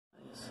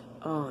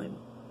I'm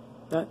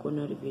back with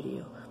another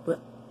video, but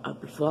I'll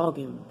be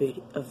vlogging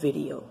a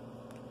video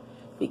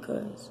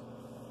because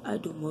I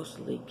do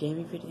mostly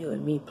gaming video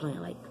and me playing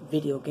like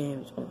video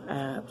games on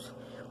apps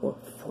or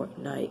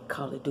Fortnite,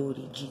 Call of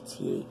Duty,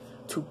 GTA,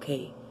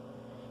 2K.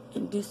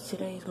 And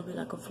today is gonna be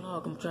like a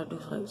vlog. I'm trying to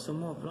do like some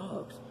more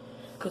vlogs.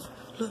 Cause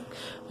look,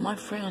 my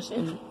friends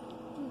and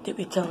they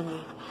be telling me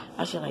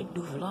I should like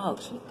do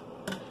vlogs.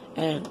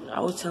 And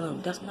I was telling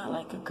them that's not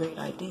like a great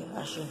idea.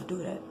 I shouldn't do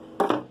that.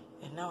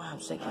 And now I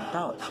have second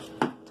thoughts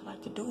to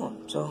like to do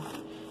them. So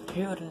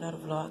here with another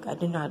vlog. I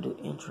did not do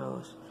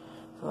intros.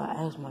 So I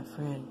asked my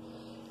friend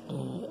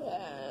and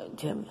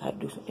tell me how to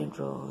do some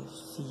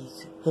intros.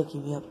 She's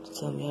hooking me up to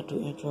tell me how to do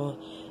intros.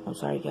 I'm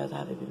sorry guys, I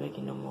haven't been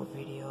making no more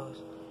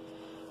videos.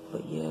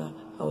 But yeah,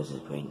 I was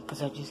just waiting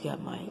because I just got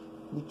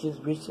we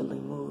just recently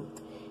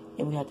moved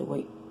and we had to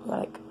wait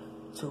like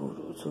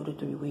two to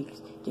 3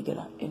 weeks to get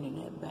our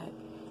internet back.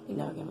 And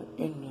now I got my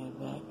internet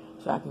back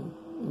so I can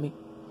make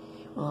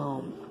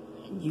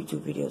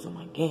YouTube videos on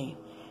my game.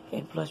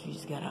 And plus we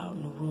just got our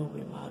new room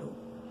remodel.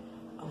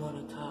 I'm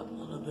on the top,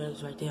 my little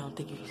brother's right there. I don't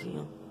think you can see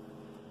him.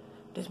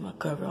 This is my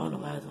cover. I don't know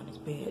why it's on his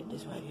bed.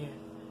 This right here.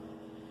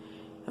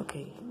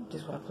 Okay,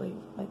 this is where I play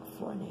like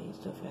Fortnite and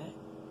stuff at.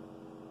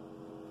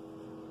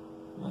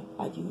 Like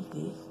I use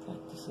this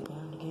like to sit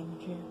down in the gaming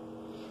chair.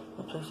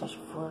 My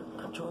PlayStation 4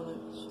 controller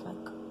is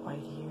like right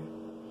here.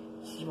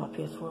 You see my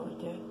PS4 right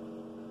there?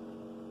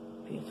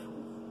 PS4,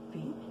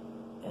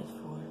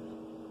 PS4.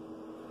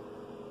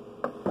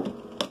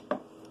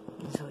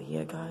 And so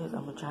yeah guys,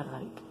 I'm gonna try to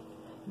like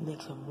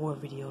make some more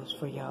videos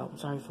for y'all. I'm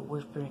sorry for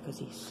whispering because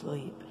he's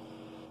asleep.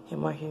 And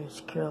my hair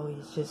is curly.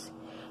 It's just,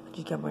 I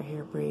just got my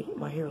hair braided.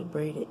 My hair was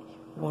braided.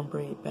 One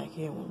braid back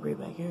here, one braid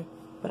back here.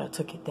 But I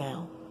took it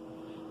down.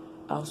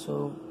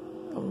 Also,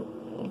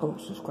 go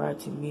subscribe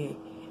to me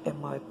and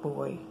my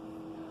boy.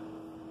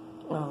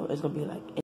 It's gonna be like